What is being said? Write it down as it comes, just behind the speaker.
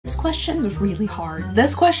question's really hard.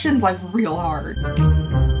 This question's like real hard.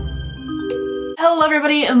 Hello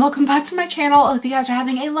everybody and welcome back to my channel. I hope you guys are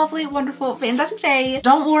having a lovely, wonderful, fantastic day.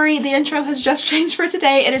 Don't worry, the intro has just changed for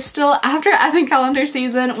today. It is still after advent calendar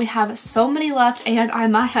season. We have so many left and I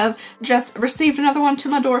might have just received another one to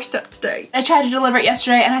my doorstep today. I tried to deliver it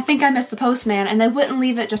yesterday and I think I missed the postman and they wouldn't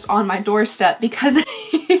leave it just on my doorstep because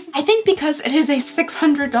I think because it is a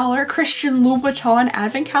 $600 Christian Louboutin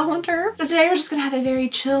advent calendar. So today we're just gonna have a very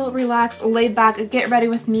chill, relaxed, laid back, get ready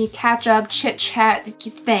with me, catch up, chit chat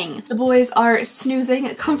thing. The boys are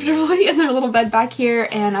snoozing comfortably in their little bed back here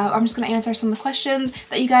and I'm just gonna answer some of the questions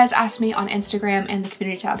that you guys asked me on Instagram and the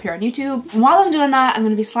community tab here on YouTube. And while I'm doing that, I'm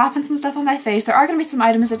gonna be slapping some stuff on my face. There are gonna be some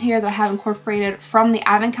items in here that I have incorporated from the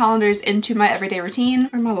advent calendars into my everyday routine.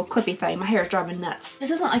 Or my little clippy thing, my hair is driving me nuts.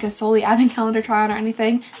 This isn't like a solely advent calendar try on or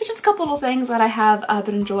anything. It's just a couple little things that I have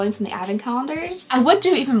been enjoying from the advent calendars. I would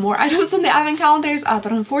do even more items in the advent calendars,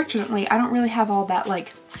 but unfortunately I don't really have all that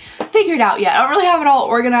like figured out yet. I don't really have it all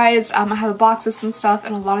organized. I have a box of some stuff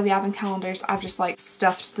and a lot of the advent calendars I've just like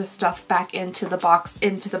stuffed the stuff back into the box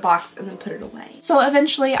and then put it away. So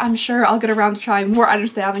eventually I'm sure I'll get around to trying more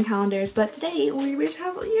items to the advent calendars, but today we just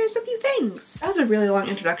have here's a few things. That was a really long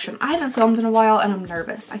introduction. I haven't filmed in a while and I'm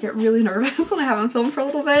nervous. I get really nervous when I haven't filmed for a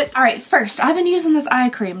little bit. All right, first I've been using this eye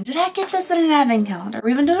cream. Did I get this in an advent calendar?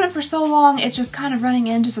 We've been doing it for so long it's just kind of running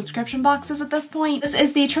into subscription boxes at this point. This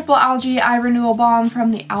is the Triple Algae Eye Renewal Balm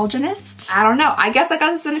from the Algenist. I don't know. I guess I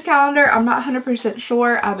got this in a calendar. I'm not 100%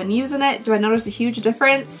 sure. I've been using it. Do I notice a huge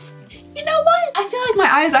difference? You know what? I feel like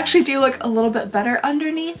my eyes actually do look a little bit better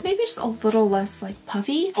underneath. Maybe just a little less like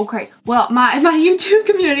puffy. Okay, well my YouTube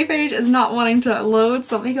community page is not wanting to load,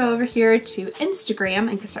 so let me go over here to Instagram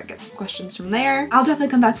and start getting some questions from there. I'll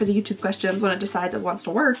definitely come back for the YouTube questions when it decides it wants to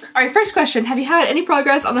work. All right, first question. Have you had any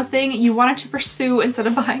progress on the thing you wanted to pursue instead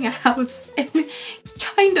of buying a house?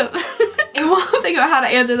 Kind of. And one thing about how to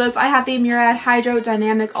answer this, I have the Murad Hydro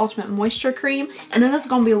Dynamic Ultimate Moisture Cream, and then this is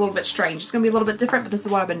going to be a little bit strange. It's going to be a little bit different, but this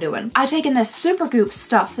is what I've been doing. I've taken this Supergoop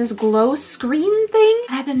stuff, this glow screen thing,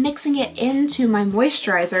 and I've been mixing it into my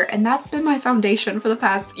moisturizer, and that's been my foundation for the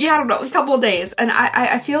past, I don't know, a couple of days. And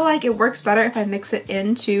I feel like it works better if I mix it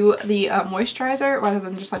into the moisturizer rather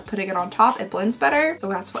than just like putting it on top. It blends better, so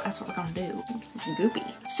that's what we're gonna do. Goopy.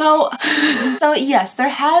 So yes, there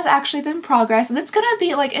has actually been progress, and it's gonna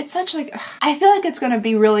be like, it's such like, I feel like it's gonna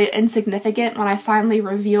be really insignificant when I finally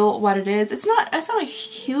reveal what it is. It's not a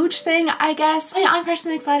huge thing, I guess. I mean, I'm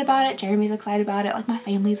personally excited about it. Jeremy's excited about it. Like my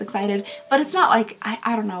family's excited, but it's not like,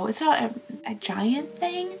 I don't know. It's not a giant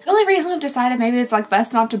thing. The only reason we've decided maybe it's like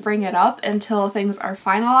best not to bring it up until things are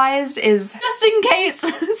finalized is just in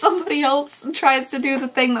case somebody else tries to do the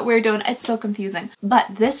thing that we're doing. It's so confusing. But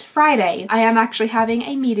this Friday, I am actually having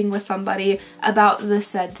a meeting with somebody about the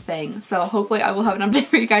said thing. So hopefully I will have an update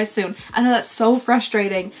for you guys soon. I know that's so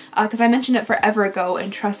frustrating because I mentioned it forever ago,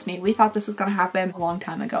 and trust me, we thought this was gonna happen a long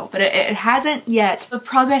time ago, but it hasn't yet. But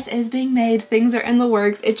progress is being made. Things are in the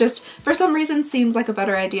works. It just, for some reason, seems like a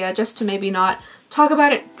better idea just to maybe not talk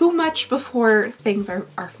about it too much before things are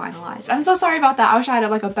finalized. I'm so sorry about that. I wish I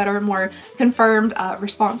had like a better, more confirmed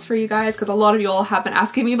response for you guys because a lot of you all have been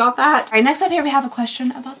asking me about that. All right, next up here we have a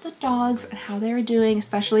question about the dogs and how they were doing,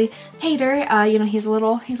 especially Tater. You know, he's a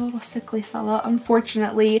little sickly fella,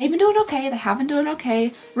 unfortunately. They've been doing okay. They have been doing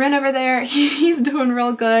okay. Rin over there, he's doing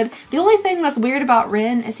real good. The only thing that's weird about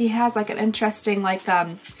Rin is he has like an interesting like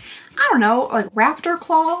I don't know, like raptor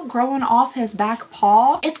claw growing off his back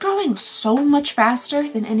paw. It's growing so much faster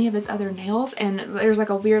than any of his other nails, and there's like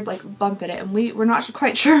a weird like bump in it, and we're not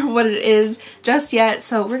quite sure what it is just yet,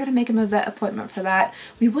 so we're gonna make him a vet appointment for that.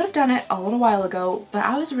 We would have done it a little while ago, but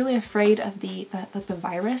I was really afraid of the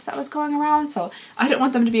virus that was going around, so I didn't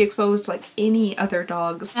want them to be exposed to like any other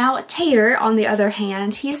dogs. Now Tater, on the other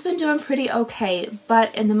hand, he's been doing pretty okay,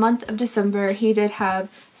 but in the month of December he did have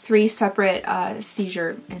 3 separate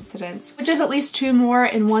seizure incidents, which is at least 2 more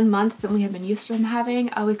in 1 month than we have been used to him having.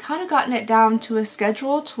 We've kind of gotten it down to a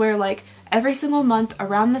schedule to where like every single month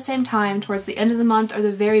around the same time, towards the end of the month or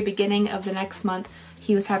the very beginning of the next month,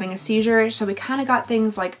 he was having a seizure. So we kind of got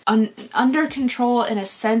things like under control in a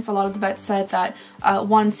sense. A lot of the vets said that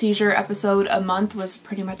 1 seizure episode a month was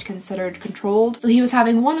pretty much considered controlled. So he was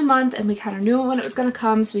having 1 a month and we kind of knew when it was going to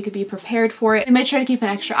come so we could be prepared for it. We made sure to keep an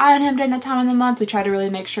extra eye on him during that time of the month. We tried to really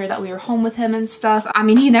make sure that we were home with him and stuff. I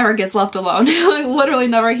mean, he never gets left alone. Like literally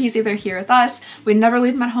never. He's either here with us. We never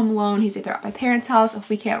leave him at home alone. He's either at my parents' house if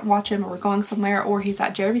we can't watch him or we're going somewhere, or he's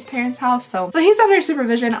at Jeremy's parents' house. So he's under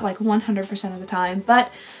supervision at like 100% of the time. But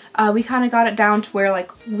we kind of got it down to where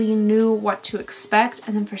like we knew what to expect,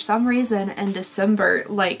 and then for some reason in December,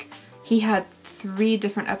 like he had 3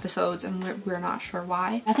 different episodes and we're not sure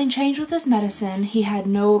why. Nothing changed with his medicine. He had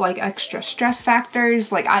no like extra stress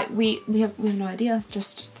factors. Like we have no idea.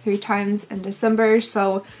 Just 3 times in December.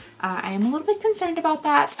 So I am a little bit concerned about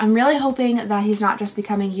that. I'm really hoping that he's not just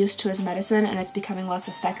becoming used to his medicine and it's becoming less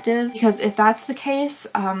effective, because if that's the case,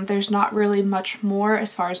 there's not really much more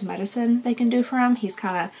as far as medicine they can do for him. He's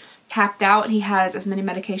kind of tapped out. He has as many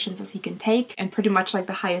medications as he can take and pretty much like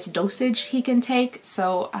the highest dosage he can take.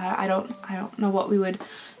 So I don't know what we would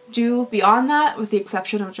do beyond that, with the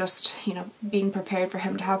exception of just, you know, being prepared for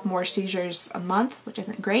him to have more seizures a month, which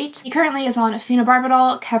isn't great. He currently is on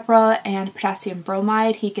phenobarbital, Keppra, and potassium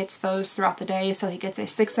bromide. He gets those throughout the day. So he gets a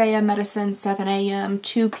 6 a.m. medicine, 7 a.m.,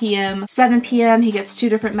 2 p.m., 7 p.m. He gets 2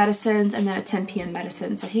 different medicines, and then a 10 p.m.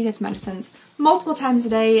 medicine. So he gets medicines multiple times a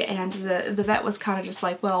day, and the vet was kind of just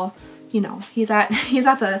like, well, you know, he's at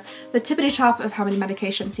the tippity top of how many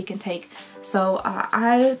medications he can take. So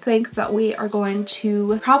I think that we are going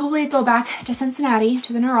to probably go back to Cincinnati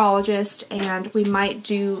to the neurologist, and we might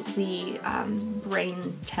do the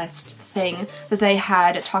brain test thing that they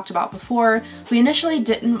had talked about before. We initially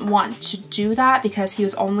didn't want to do that because he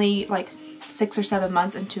was only like 6 or 7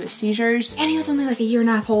 months into his seizures, and he was only like a 1.5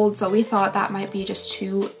 years old, so we thought that might be just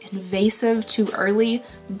too invasive, too early.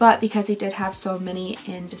 But because he did have so many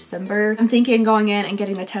in December, I'm thinking going in and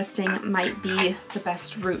getting the testing might be the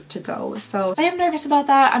best route to go. So I am nervous about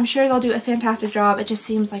that. I'm sure they'll do a fantastic job. It just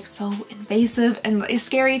seems like so invasive and it's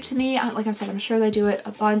scary to me. Like I said, I'm sure they do it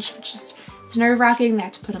a bunch. It's nerve-wracking. They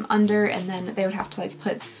have to put him under, and then they would have to like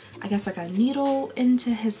put, I guess, like a needle into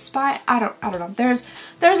his spine. I don't know. There's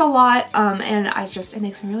a lot, and it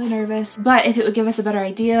makes me really nervous. But if it would give us a better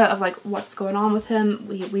idea of like what's going on with him,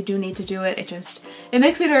 we do need to do it. It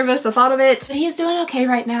makes me nervous, the thought of it. But he's doing okay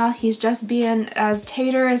right now. He's just being as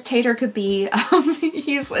tater could be.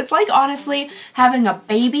 It's like honestly having a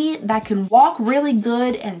baby that can walk really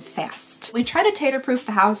good and fast. We try to tater-proof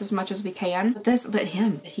the house as much as we can, but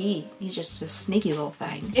he's just a sneaky little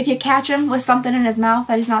thing. If you catch him with something in his mouth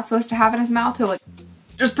that he's not supposed to have in his mouth, he'll like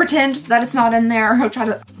just pretend that it's not in there, or he'll try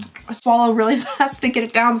to swallow really fast to get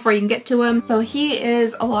it down before you can get to him. So he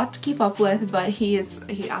is a lot to keep up with, but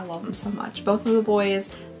I love him so much. Both of the boys,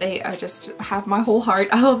 they just have my whole heart.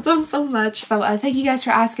 I love them so much. So thank you guys for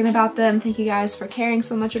asking about them. Thank you guys for caring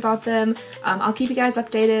so much about them. I'll keep you guys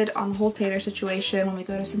updated on the whole tater situation when we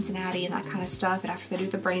go to Cincinnati and that kind of stuff, and after they do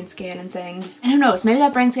the brain scan and things. And who knows, maybe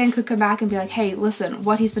that brain scan could come back and be like, hey, listen,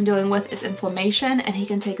 what he's been dealing with is inflammation and he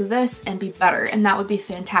can take this and be better, and that would be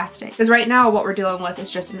fantastic. Because right now what we're dealing with is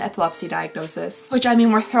just an epilepsy diagnosis, which, I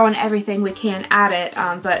mean, we're throwing everything we can at it,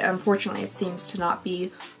 but unfortunately it seems to not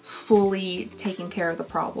be fully taking care of the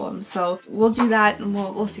problem. So we'll do that and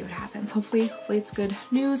we'll see what happens. Hopefully it's good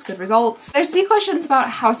news, good results. There's a few questions about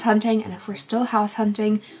house hunting, and if we're still house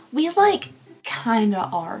hunting. We like kinda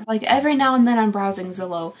are. Like every now and then I'm browsing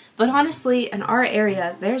Zillow, but honestly in our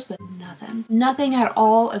area there's been nothing at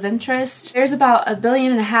all of interest. There's about 1.5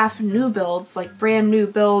 billion new builds, like brand new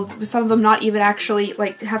builds, some of them not even actually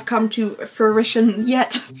like have come to fruition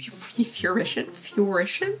yet.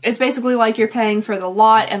 Fruition? It's basically like you're paying for the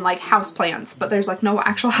lot and like house plans, but there's like no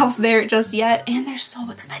actual house there just yet, and they're so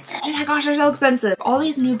expensive. Oh my gosh, they're so expensive. All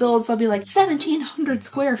these new builds, they'll be like 1,700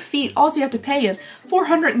 square feet. All you have to pay is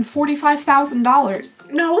 $445,000.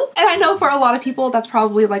 No. And I know for a lot of people that's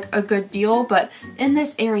probably like a good deal, but in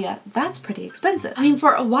this area, that's pretty expensive. I mean,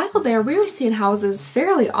 for a while there, we were seeing houses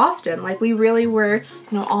fairly often. Like we really were,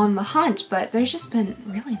 you know, on the hunt, but there's just been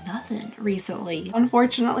really nothing recently.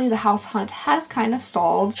 Unfortunately, the house hunt has kind of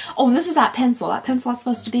stalled. Oh, this is that pencil. That pencil that's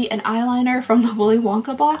supposed to be an eyeliner from the Willy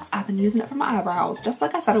Wonka box. I've been using it for my eyebrows, just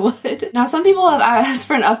like I said I would. Now, some people have asked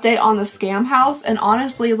for an update on the scam house, and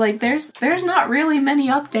honestly, like there's not really many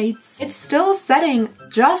updates. It's still setting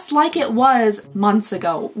just like it was months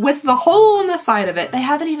ago, with the hole in the side of it. They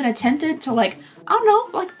haven't even attempted to like, I don't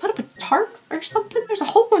know, like put up a tarp or something. There's a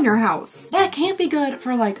hole in your house. That can't be good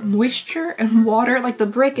for like moisture and water. Like the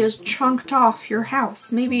brick is chunked off your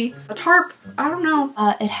house. Maybe a tarp, I don't know.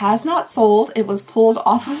 It has not sold. It was pulled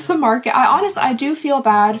off of the market. I do feel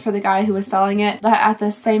bad for the guy who was selling it, but at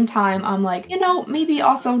the same time, I'm like, you know, maybe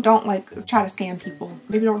also don't like try to scam people.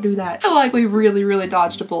 Maybe don't do that. I feel like we really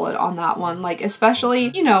dodged a bullet on that one. Like especially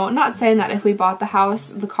Obviously, you know, not saying that if we bought the house,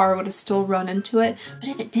 the car would have still run into it, but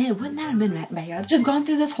if it did, wouldn't that have been that bad? To have gone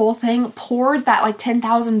through this whole thing, poured that like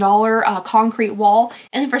 $10,000 concrete wall,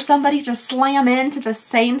 and then for somebody to slam into the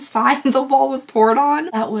same side the wall was poured on,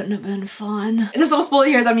 that wouldn't have been fun. This little spoolie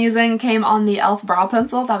here that I'm using came on the e.l.f. brow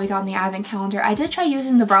pencil that we got in the advent calendar. I did try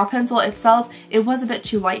using the brow pencil itself. It was a bit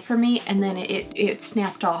too light for me, and then it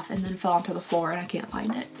snapped off and then fell onto the floor, and I can't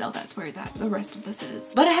find it. So that's where the rest of this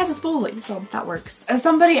is. But it has a spoolie, so that works. As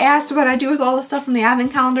somebody asked what I do with all the stuff from the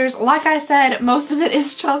advent calendars, like I said, most of it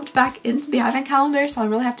is shoved back into the advent calendar, so I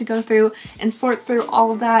really have to go through and sort through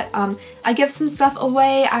all of that. I give some stuff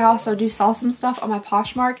away. I also do sell some stuff on my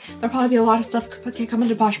Poshmark. There'll probably be a lot of stuff coming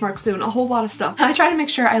to Poshmark soon, a whole lot of stuff. I try to make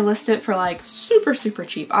sure I list it for like super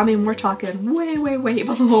cheap. I mean, we're talking way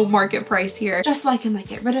below market price here, just so I can like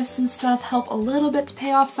get rid of some stuff, help a little bit to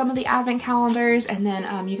pay off some of the advent calendars, and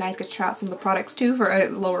then you guys get to try out some of the products too for a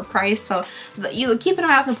lower price. So you keep an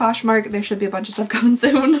eye out for Poshmark. There should be a bunch of stuff coming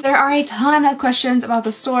soon. There are a ton of questions about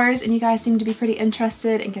the stores, and you guys seem to be pretty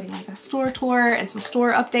interested in getting like a store tour and some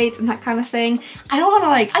store updates and that kind of thing. I don't want to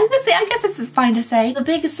like, I guess this is fine to say.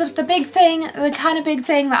 The kind of big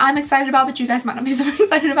thing that I'm excited about, but you guys might not be super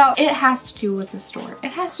excited about, it has to do with the store.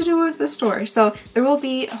 It has to do with the store. So there will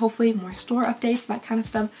be hopefully more store updates, that kind of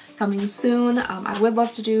stuff coming soon. I would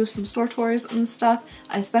love to do some store tours and stuff,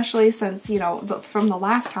 especially since, you know, from the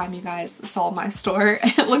last time you guys saw my store,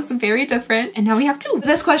 it looks very different, and now we have two.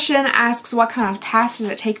 This question asks, what kind of tasks does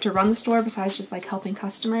it take to run the store besides just like helping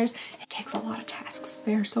customers? It takes a lot of tasks.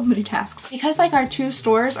 There are so many tasks. Because like our two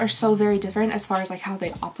stores are so very different as far as like how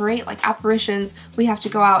they operate. Like apparitions, we have to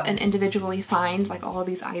go out and individually find like all of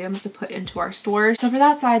these items to put into our store. So for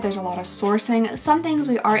that side, there's a lot of sourcing. Some things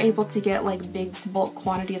we are able to get like big bulk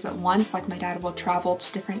quantities at once. Like my dad will travel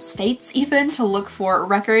to different states even to look for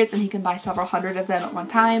records, and he can buy several hundred of them at one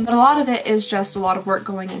time. But a lot of it is just a lot of work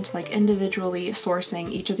going into like individually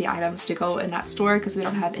sourcing each of the items to go in that store, because we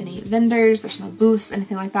don't have any vendors, there's no booths,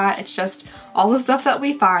 anything like that. It's just all the stuff that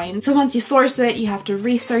we find. So once you source it, you have to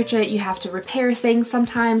research it, you have to repair things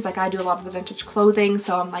sometimes. Like I do a lot of the vintage clothing,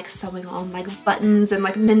 so I'm like sewing on like buttons and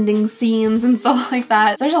like mending seams and stuff like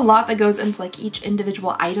that. So there's a lot that goes into like each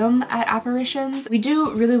individual item at apparitions. We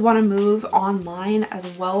do really want to move online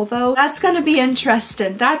as well though. That's gonna be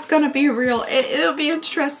interesting. That's gonna be real. It'll be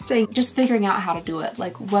interesting. Just figuring out how to do it,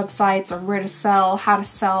 like websites or where to sell, how to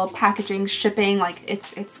sell, packaging, shipping, like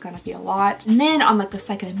it's gonna be a lot. And then on like the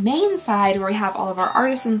second and main side where we have all of our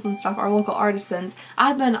artisans and stuff, our local artisans,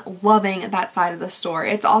 I've been loving that side of the store.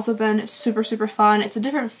 It's also been super fun. It's a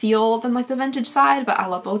different feel than like the vintage side, but I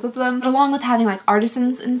love both of them. But along with having like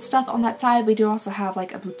artisans and stuff on that side, we do also have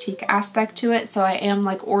like a boutique aspect to it. So I am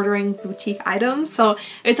like ordering boutique items. So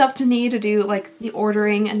it's up to me to do like the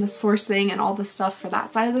ordering and the sourcing and all the stuff for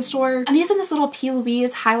that side of the store. I'm using this little P.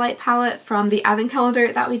 Louise highlight palette from the advent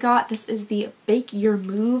calendar that we got. This is the Bake Your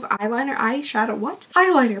Move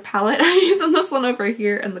highlighter palette. I'm using this one over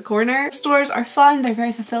here in the corner. Stores are fun. They're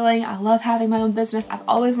very fulfilling. I love having my own business. I've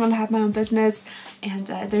always wanted to have my own business. And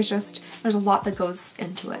there's a lot that goes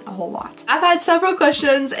into it, a whole lot. I've had several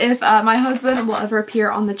questions if my husband will ever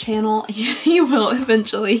appear on the channel. He will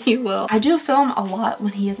eventually, he will. I do film a lot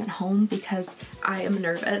when he isn't home because I am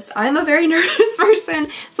nervous. I'm a very nervous person,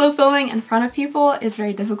 so filming in front of people is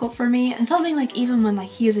very difficult for me. And filming like even when like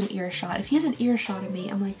he is in earshot, if he is in earshot of me,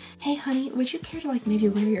 I'm like, hey honey, would you care to like maybe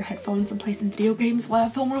wear your headphones and play some video games while I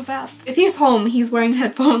film real fast? If he's home, he's wearing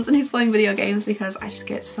headphones and he's playing video games because I just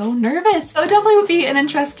get so nervous. So it definitely would be an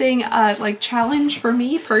interesting like challenge for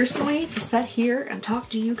me personally to sit here and talk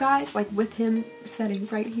to you guys like with him sitting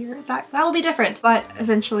right here. That will be different, but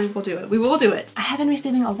eventually we'll do it. We will do it. I have been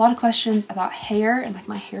receiving a lot of questions about hair and like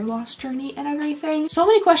my hair loss journey and everything. So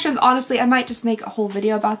many questions, honestly. I might just make a whole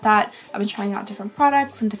video about that. I've been trying out different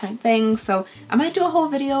products and different things, so I might do a whole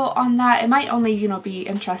video on that. It might only, you know, be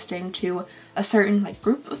interesting to a certain like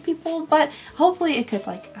group of people, but hopefully it could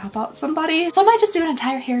like help out somebody. So I might just do an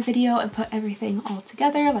entire hair video and put everything all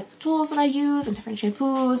together, like the tools that I use and different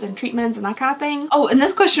shampoos and treatments and that kind of thing. Oh, and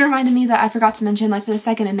this question reminded me that I forgot to mention, like for the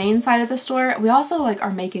second and main side of the store, we also like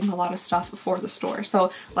are making a lot of stuff for the store.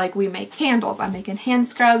 So like we make candles, I'm making hand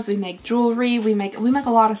scrubs, we make jewelry, we make a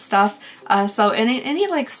lot of stuff. So any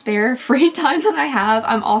like spare free time that I have,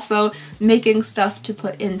 I'm also making stuff to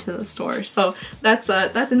put into the store. So that's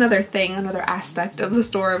another thing, another aspect of the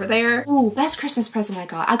store over there. Ooh, best Christmas present I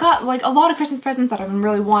got. I got like a lot of Christmas presents that I've been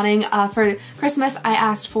really wanting. For Christmas, I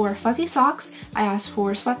asked for fuzzy socks, I asked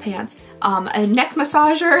for sweatpants, a neck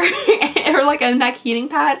massager, or like a neck heating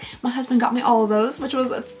pad. My husband got me all of those, which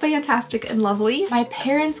was fantastic and lovely. My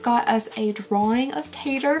parents got us a drawing of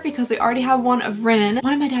Tater because we already have one of Rin.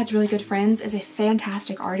 One of my dad's really good friends is a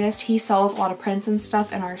fantastic artist. He sells a lot of prints and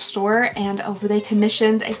stuff in our store, and they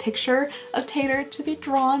commissioned a picture of Tater to be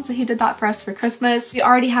drawn, so he did that for us for Christmas. We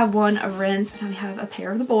already have one of Rin, so now we have a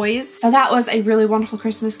pair of the boys. So that was a really wonderful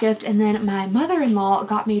Christmas gift. And then my mother-in-law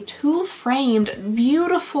got me 2 framed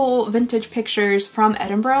beautiful vintage pictures from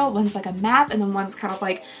Edinburgh. One's like a map and then one's kind of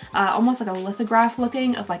like almost like a lithograph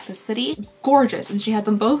looking of like the city. Gorgeous, and she had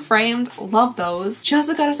them both framed. Love those. She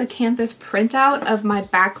also got us a canvas printout of my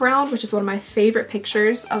background, which is one of my favorite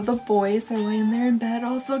pictures of the boys. They're laying there in bed,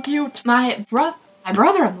 all so cute. My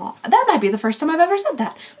brother-in-law, that might be the first time I've ever said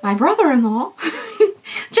that. My brother-in-law,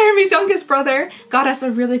 Jeremy's youngest brother, got us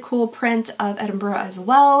a really cool print of Edinburgh as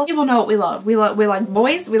well. People know what we love. We like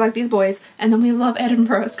boys, we like these boys, and then we love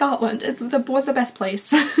Edinburgh, Scotland. It's the best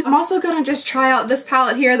place. I'm also gonna just try out this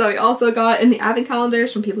palette here that we also got in the advent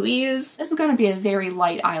calendars from P. Louise. This is gonna be a very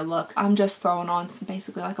light eye look. I'm just throwing on some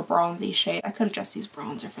basically like a bronzy shade. I could have just used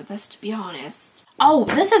bronzer for this, to be honest. Oh,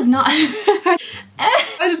 this is not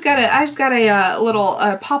I just got a little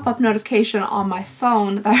pop-up notification on my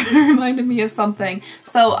phone that reminded me of something.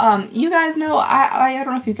 So you guys know, I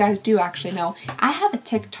don't know if you guys do actually know, I have a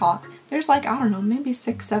TikTok. There's like, I don't know, maybe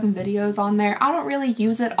 6-7 videos on there. I don't really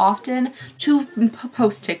use it often to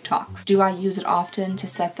post TikToks. Do I use it often to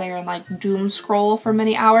sit there and like doom scroll for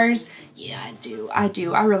many hours? Yeah, I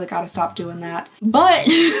do. I really gotta stop doing that. But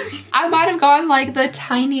I might have gone like the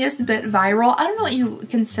tiniest bit viral. I don't know what you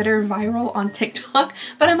consider viral on TikTok,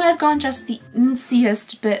 but I might have gone just the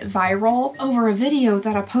insiest bit viral over a video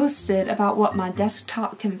that I posted about what my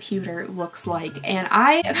desktop computer looks like. And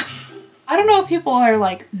I don't know if people are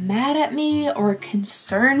like mad at me or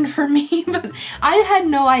concerned for me, but I had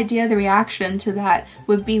no idea the reaction to that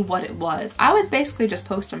would be what it was. I was basically just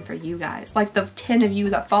posting for you guys, like the 10 of you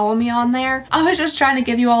that follow me on there. I was just trying to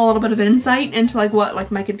give you all a little bit of insight into like what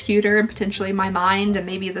like my computer and potentially my mind and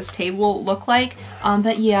maybe this table look like.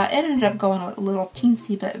 But yeah, it ended up going a little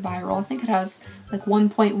teensy bit viral. I think it has like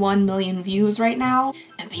 1.1 million views right now,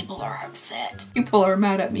 and people are upset. People are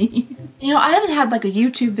mad at me. You know, I haven't had like a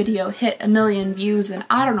YouTube video hit 1 million views in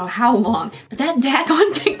I don't know how long, but that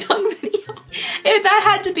daggone TikTok video, that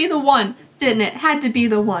had to be the one, didn't it? Had to be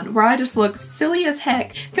the one where I just look silly as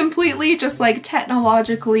heck, completely just like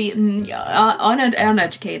technologically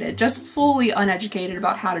uneducated, just fully uneducated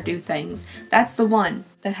about how to do things. That's the one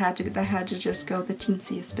that had to just go the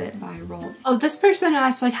teensiest bit viral. Oh, this person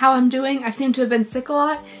asked like how I'm doing. I seem to have been sick a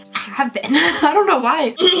lot. I have been. I don't know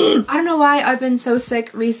why. I don't know why I've been so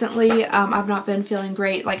sick recently. I've not been feeling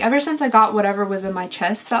great. Like ever since I got whatever was in my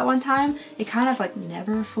chest that one time, it kind of like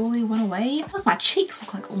never fully went away. Look, my cheeks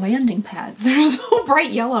look like landing pads. They're so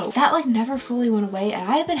bright yellow. That like never fully went away, and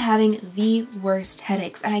I've been having the worst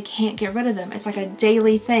headaches and I can't get rid of them. It's like a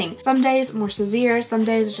daily thing. Some days more severe, some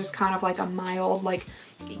days it's just kind of like a mild like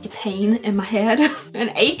pain in my head,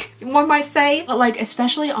 an ache, one might say. But like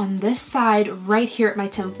especially on this side right here at my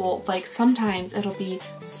temple, like sometimes it'll be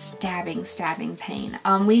stabbing pain.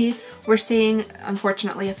 We were seeing,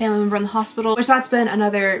 unfortunately, a family member in the hospital, which that's been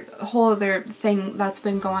another whole other thing that's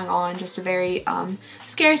been going on, just a very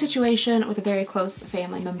scary situation with a very close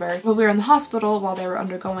family member. But we were in the hospital while they were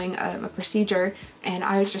undergoing a procedure, and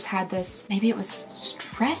I just had this, maybe it was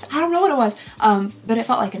stress, I don't know what it was, but it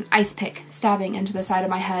felt like an ice pick stabbing into the side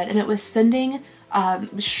of my head, and it was sending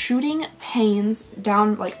shooting pains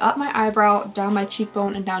down, like up my eyebrow, down my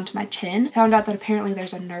cheekbone, and down to my chin. Found out that apparently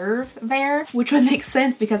there's a nerve there, which would make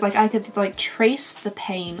sense because like I could like trace the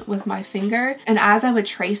pain with my finger, and as I would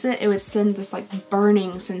trace it, it would send this like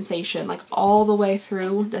burning sensation like all the way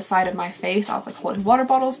through the side of my face. I was like holding water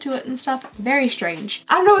bottles to it and stuff. Very strange.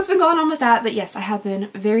 I don't know what's been going on with that, but yes, I have been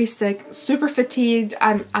very sick, super fatigued.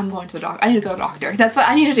 I'm going to the doctor. I need to go to the doctor. That's what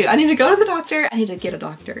I need to do. I need to go to the doctor. I need to get a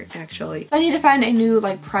doctor, actually. So I need to find a new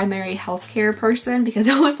like primary healthcare person, because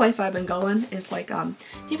the only place I've been going is like, have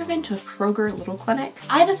you ever been to a Kroger little clinic?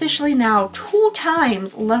 I've officially now 2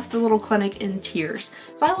 times left the little clinic in tears.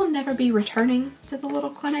 So I will never be returning to the little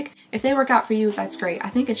clinic. If they work out for you, that's great. I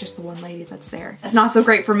think it's just the one lady that's there. It's not so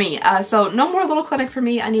great for me. So no more little clinic for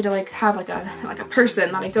me. I need to like have like a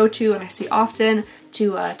person that I go to and I see often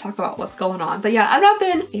to talk about what's going on. But yeah, I've not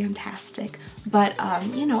been fantastic, but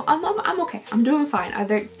you know, I'm okay. I'm doing fine.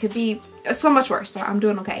 There could be so much worse, but I'm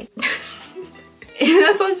doing okay.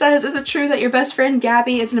 This one says, is it true that your best friend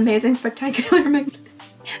Gabby is an amazing, spectacular,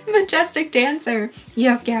 majestic dancer?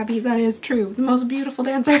 Yes, Gabby, that is true. The most beautiful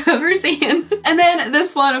dancer I've ever seen. And then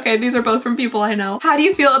this one, okay, these are both from people I know. How do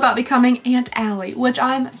you feel about becoming Aunt Allie? Which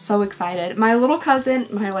I'm so excited. My little cousin,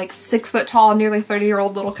 my like 6 foot tall, nearly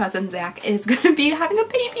 30-year-old little cousin Zach is gonna be having a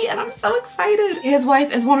baby and I'm so excited. His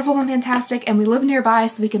wife is wonderful and fantastic and we live nearby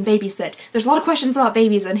so we can babysit. There's a lot of questions about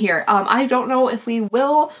babies in here. I don't know if we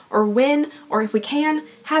will or when or if we can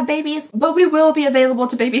have babies, but we will be available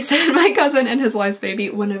to babysit my cousin and his wife's baby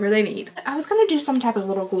whenever they need. I was gonna do some type of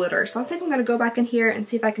little glitter, so I think I'm gonna go back in here and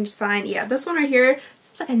see if I can just find, yeah, this one right here.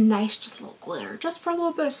 Seems like a nice just little glitter, just for a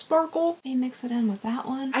little bit of sparkle. Maybe mix it in with that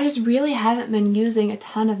one. I just really haven't been using a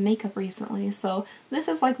ton of makeup recently, so this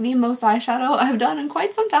is like the most eyeshadow I've done in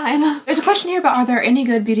quite some time. There's a question here about are there any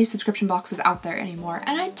good beauty subscription boxes out there anymore,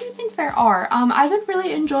 and I do think there are. I've been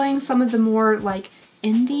really enjoying some of the more like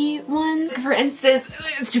indie one. Like for instance,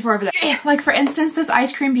 it's too far over there. Like for instance, this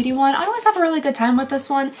ice cream beauty one, I always have a really good time with this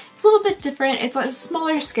one. It's a little bit different. It's a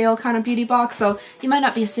smaller scale kind of beauty box, so you might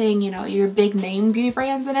not be seeing, you know, your big name beauty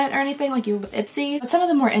brands in it or anything like you with Ipsy. But some of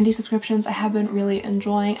the more indie subscriptions I have been really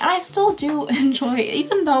enjoying, and I still do enjoy,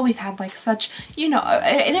 even though we've had like such, you know,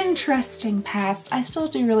 an interesting past, I still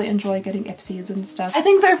do really enjoy getting Ipsies and stuff. I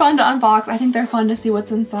think they're fun to unbox. I think they're fun to see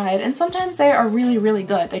what's inside, and sometimes they are really, really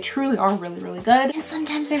good. They truly are really, really good. And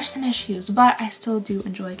sometimes there's some issues, but I still do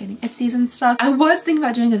enjoy getting Ipsies and stuff. I was thinking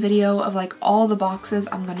about doing a video of like all the boxes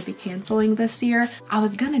I'm gonna be canceling this year. I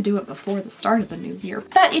was gonna do it before the start of the new year,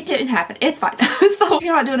 but it didn't happen. It's fine. So I'm thinking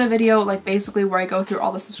about doing a video like basically where I go through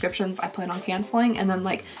all the subscriptions I plan on canceling and then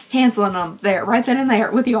like canceling them there, right then and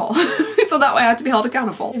there with y'all. So that way I have to be held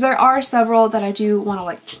accountable. There are several that I do want to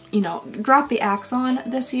like, you know, drop the axe on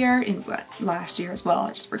this year, and last year as well.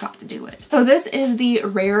 I just forgot to do it. So this is the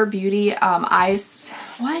Rare Beauty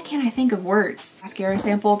why can't I think of words? Mascara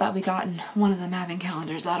sample that we got in one of the Mavin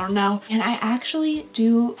calendars, I don't know. And I actually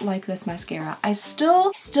do like this mascara. I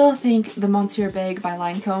still think the Monsieur Big by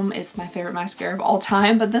Lancome is my favorite mascara of all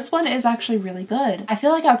time, but this one is actually really good. I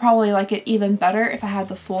feel like I'd probably like it even better if I had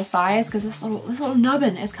the full size, because this little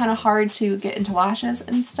nubbin is kind of hard to get into lashes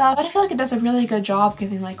and stuff, but I feel like it does a really good job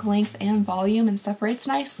giving like length and volume and separates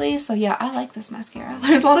nicely. So yeah, I like this mascara.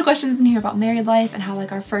 There's a lot of questions in here about married life and how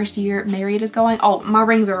like our first year married is going. Oh, my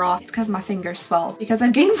rings are off. It's because my fingers swell because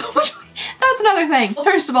I've gained so much weight. That's another thing. Well,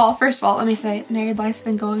 first of all, let me say married life's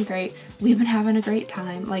been going great. We've been having a great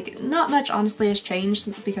time. Like not much honestly has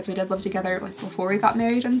changed because we did live together like before we got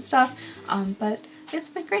married and stuff. But it's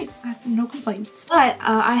been great. I have no complaints. But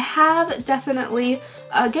I have definitely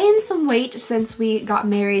gained some weight since we got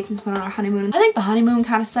married, since we went on our honeymoon. I think the honeymoon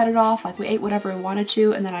kind of set it off. Like we ate whatever we wanted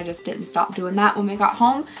to, and then I just didn't stop doing that when we got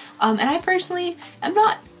home. And I personally am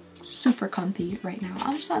not super comfy right now.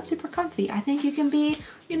 I'm just not super comfy. I think you can be,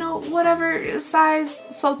 you know, whatever size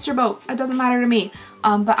floats your boat. It doesn't matter to me.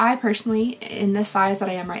 But I personally, in this size that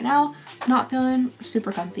I am right now, not feeling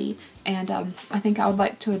super comfy. And I think I would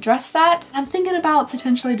like to address that. I'm thinking about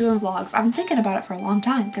potentially doing vlogs. I've been thinking about it for a long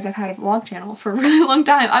time because I've had a vlog channel for a really long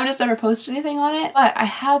time. I've just never posted anything on it, but I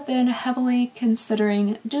have been heavily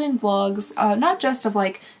considering doing vlogs, not just of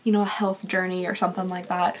like, you know, a health journey or something like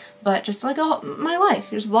that, but just like my life,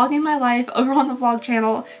 just vlogging my life over on the vlog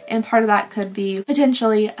channel. And part of that could be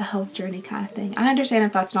potentially a health journey kind of thing. I understand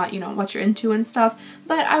if that's not, you know, what you're into and stuff,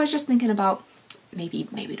 but I was just thinking about maybe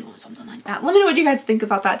doing something like that. Let me know what you guys think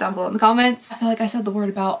about that down below in the comments. I feel like I said the word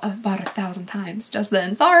about 1,000 times just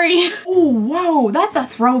then. Sorry. Oh, whoa, that's a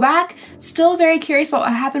throwback. Still very curious about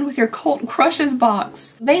what happened with your Cult Crushes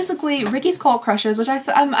box. Basically, Ricky's Cult Crushes, which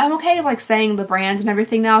I'm okay like saying the brand and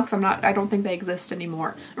everything now because I don't think they exist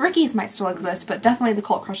anymore. Ricky's might still exist, but definitely the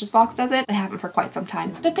Cult Crushes box doesn't. They haven't for quite some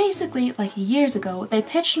time. But basically, like years ago, they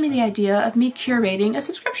pitched me the idea of me curating a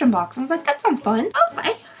subscription box. I was like, that sounds fun. I was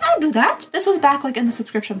like, I'll do that. This was back like in the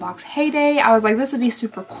subscription box heyday. I was like, this would be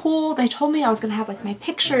super cool. They told me I was gonna have like my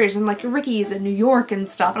pictures and like Ricky's in New York and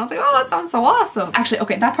stuff. And I was like, oh, that sounds so awesome. Actually,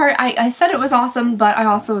 okay, that part, I said it was awesome, but I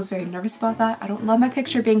also was very nervous about that. I don't love my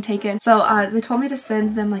picture being taken. So they told me to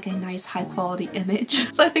send them like a nice high quality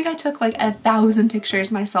image. So I think I took like 1,000 pictures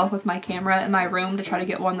myself with my camera in my room to try to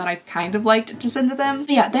get one that I kind of liked to send to them.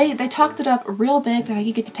 But yeah, they talked it up real big that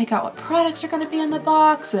you get to pick out what products are gonna be in the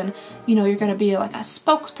box, and you know, you're gonna be like a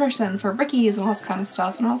spokesperson for Ricky's and all this kind of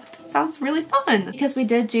stuff. And I was like, that sounds really fun. Because we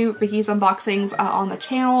did do Ricky's unboxings on the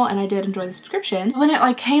channel, and I did enjoy the subscription. When it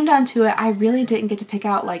like came down to it, I really didn't get to pick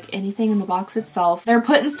out like anything in the box itself. They're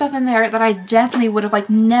putting stuff in there that I definitely would have like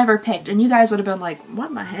never picked, and you guys would have been like,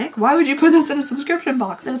 what the heck? Why would you put this in a subscription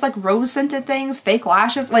box? It was like rose scented things, fake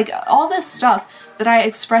lashes, like all this stuff that I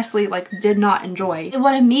expressly like did not enjoy. They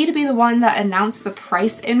wanted me to be the one that announced the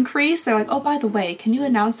price increase. They're like, oh, by the way, can you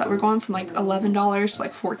announce that we're going from like $11 to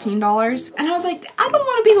like $14? And I was like, I don't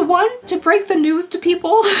want to be the one to break the news to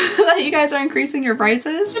people that you guys are increasing your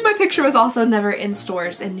prices. And my picture was also never in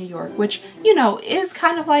stores in New York, which, you know, is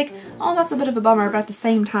kind of like, oh, that's a bit of a bummer, but at the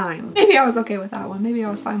same time, maybe I was okay with that one. Maybe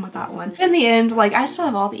I was fine with that one. In the end, like, I still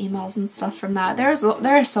have all the emails and stuff from that. There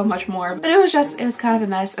is so much more, but it was kind of a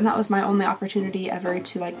mess, and that was my only opportunity ever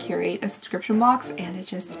to like curate a subscription box, and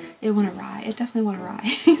it went awry. It definitely went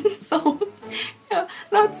awry. So yeah,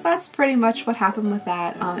 that's pretty much what happened with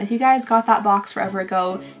that. If you guys got that box forever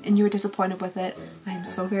ago and you were disappointed with it, I am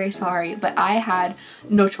so very sorry, but I had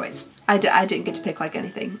no choice. I didn't get to pick like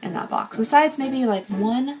anything in that box besides maybe like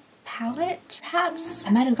one palette, perhaps.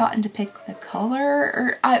 I might have gotten to pick the color,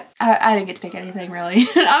 or I didn't get to pick anything really.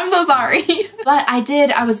 I'm so sorry. But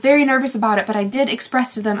I was very nervous about it, but I did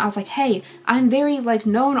express to them, I was like, hey, I'm very like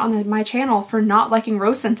known on my channel for not liking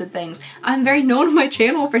rose scented things. I'm very known on my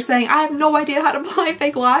channel for saying I have no idea how to apply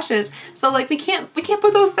fake lashes. So like we can't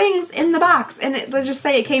put those things in the box and they'll just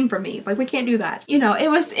say it came from me. Like we can't do that. You know, it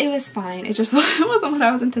was fine. It just it wasn't what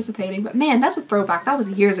I was anticipating, but man, that's a throwback. That was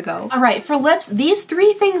years ago. All right, for lips, these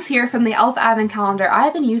 3 things here from the e.l.f. Advent Calendar,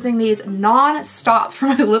 I've been using these non-stop for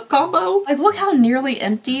my lip combo. Like look how nearly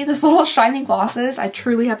empty this little shiny gloss is. I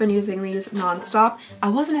truly have been using these non-stop. I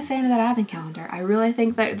wasn't a fan of that Advent Calendar. I really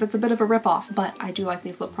think that that's a bit of a ripoff, but I do like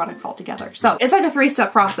these lip products all together. So it's like a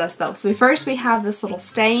 3-step process though. So first we have this little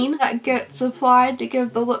stain that gets applied to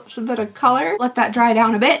give the lips a bit of color. Let that dry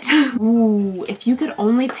down a bit. Ooh, if you could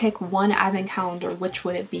only pick one Advent Calendar, which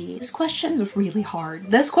would it be? This question's really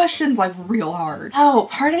hard. This question's like real hard. Oh,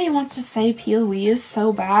 part of me wants to say P. Louise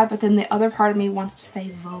so bad, but then the other part of me wants to say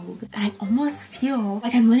Vogue. And I almost feel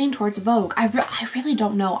like I'm leaning towards Vogue. I really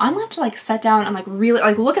don't know. I'm gonna have to like sit down and like really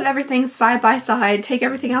like look at everything side by side, take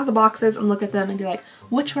everything out of the boxes and look at them and be like,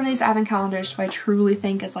 which one of these Advent Calendars do I truly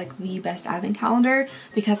think is like the best Advent Calendar?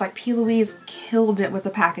 Because like P. Louise killed it with the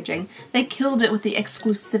packaging. They killed it with the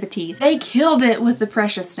exclusivity. They killed it with the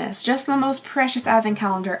preciousness. Just the most precious Advent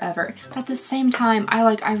Calendar ever. But at the same time,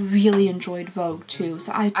 I really enjoyed Vogue too.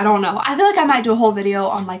 So I don't know. I feel like I might do a whole video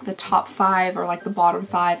on like the top 5 or like the bottom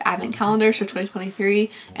 5 Advent Calendars for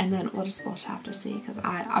 2023. And then we'll just have to see because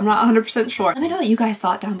I'm not 100% sure. Let me know what you guys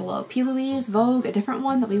thought down below. P. Louise, Vogue, a different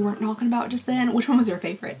one that we weren't talking about just then. Which one was your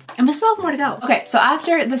favorite? And we still have more to go. Okay, so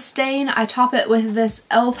after the stain, I top it with this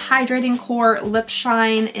e.l.f. Hydrating Core Lip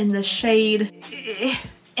Shine in the shade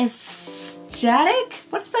Aesthetic?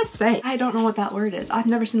 What does that say? I don't know what that word is. I've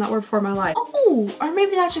never seen that word before in my life. Oh, or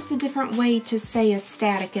maybe that's just a different way to say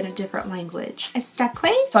ecstatic in a different language.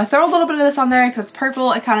 Aesthetic? So I throw a little bit of this on there because it's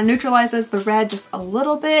purple. It kind of neutralizes the red just a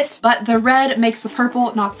little bit, but the red makes the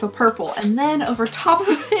purple not so purple. And then over top of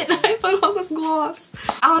it, I put on this gloss.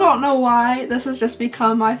 I don't know why this has just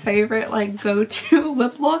become my favorite like go-to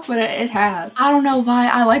lip look, but it has. I don't know why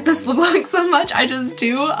I like this lip look so much. I just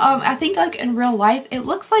do. I think like in real life, it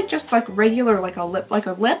looks like just like regular like a lip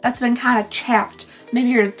that's been kind of chapped. Maybe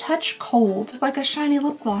you're a touch cold with like a shiny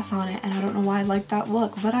lip gloss on it, and I don't know why I like that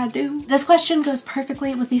look, but I do. This question goes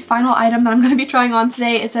perfectly with the final item that I'm going to be trying on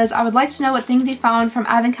today. It says, I would like to know what things you found from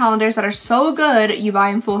Advent Calendars that are so good you buy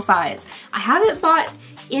in full size. I haven't bought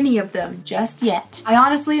any of them just yet. I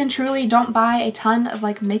honestly and truly don't buy a ton of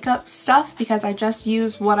like makeup stuff because I just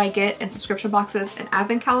use what I get in subscription boxes and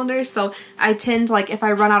Advent calendars. So I tend like if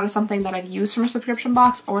I run out of something that I've used from a subscription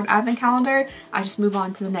box or an Advent calendar, I just move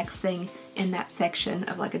on to the next thing in that section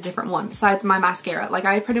of like a different one besides my mascara. Like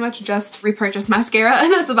I pretty much just repurchased mascara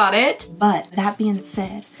and that's about it. But that being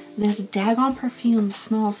said, this daggone perfume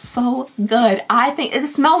smells so good. I think it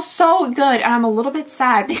smells so good and I'm a little bit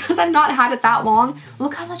sad because I've not had it that long.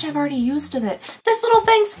 Look how much I've already used of it. This little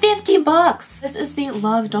thing's 50 bucks. This is the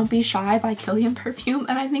Love Don't Be Shy by Kilian perfume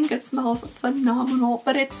and I think it smells phenomenal,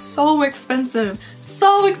 but it's so expensive.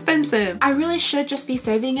 So expensive. I really should just be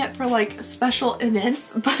saving it for like special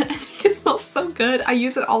events, but I think it smells so good. I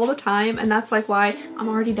use it all the time and that's like why I'm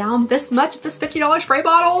already down this much of this $50 spray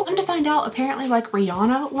bottle. Come to find out, apparently like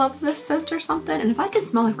Rihanna loves this scent or something, and if I can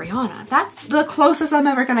smell like Rihanna, that's the closest I'm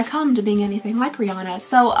ever gonna come to being anything like Rihanna.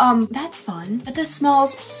 So that's fun. But this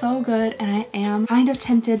smells so good and I am kind of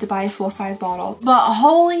tempted to buy a full-size bottle. But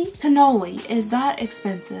holy cannoli, is that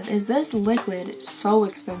expensive? Is this liquid so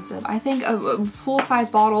expensive? I think a full-size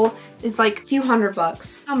bottle is like a few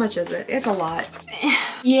 $100. How much is it? It's a lot.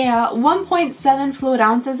 Yeah, 1.7 fluid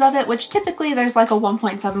ounces of it, which typically there's like a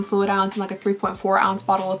 1.7 fluid ounce and like a 3.4 ounce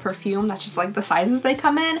bottle of perfume. That's just like the sizes they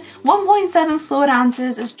come in. again, 1.7 fluid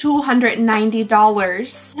ounces is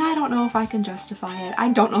 $290. And I don't know if I can justify it. I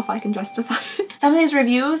don't know if I can justify it. Some of these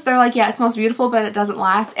reviews, they're like, yeah, it smells beautiful, but it doesn't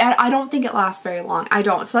last. And I don't think it lasts very long. I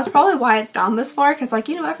don't. So that's probably why it's down this far. Cause like,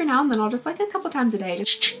 you know, every now and then I'll just like a couple times a day,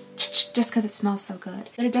 just cause it smells so good.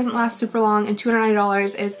 But it doesn't last super long, and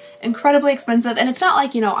 $290 is incredibly expensive. And it's not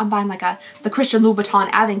like, you know, I'm buying like the Christian Louboutin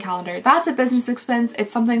advent calendar. That's a business expense.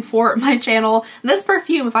 It's something for my channel. This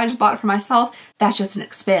perfume, if I just bought it for myself, that's just an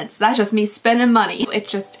expense. That's just me spending money.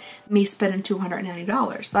 It's just me spending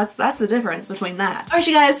 $290. That's the difference between that. Alright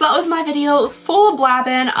you guys, so that was my video full of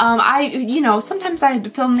blabbing. You know, sometimes I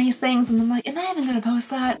film these things and I'm like, am I even gonna post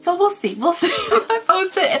that? So we'll see. We'll see if I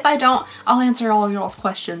post it. If I don't, I'll answer all of y'all's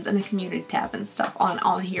questions in the community tab and stuff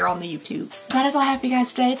on here on the YouTube. So that is all I have for you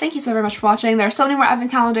guys today. Thank you so very much for watching. There are so many more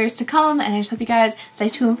advent calendars to come, and I just hope you guys stay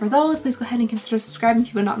tuned for those. Please go ahead and consider subscribing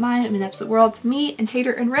if you would not mind. It means the absolute world to me and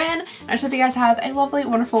Tater and Rin. And I just hope you guys have a lovely,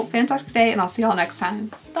 wonderful, fantastic day, and I'll see y'all next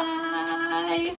time. Bye!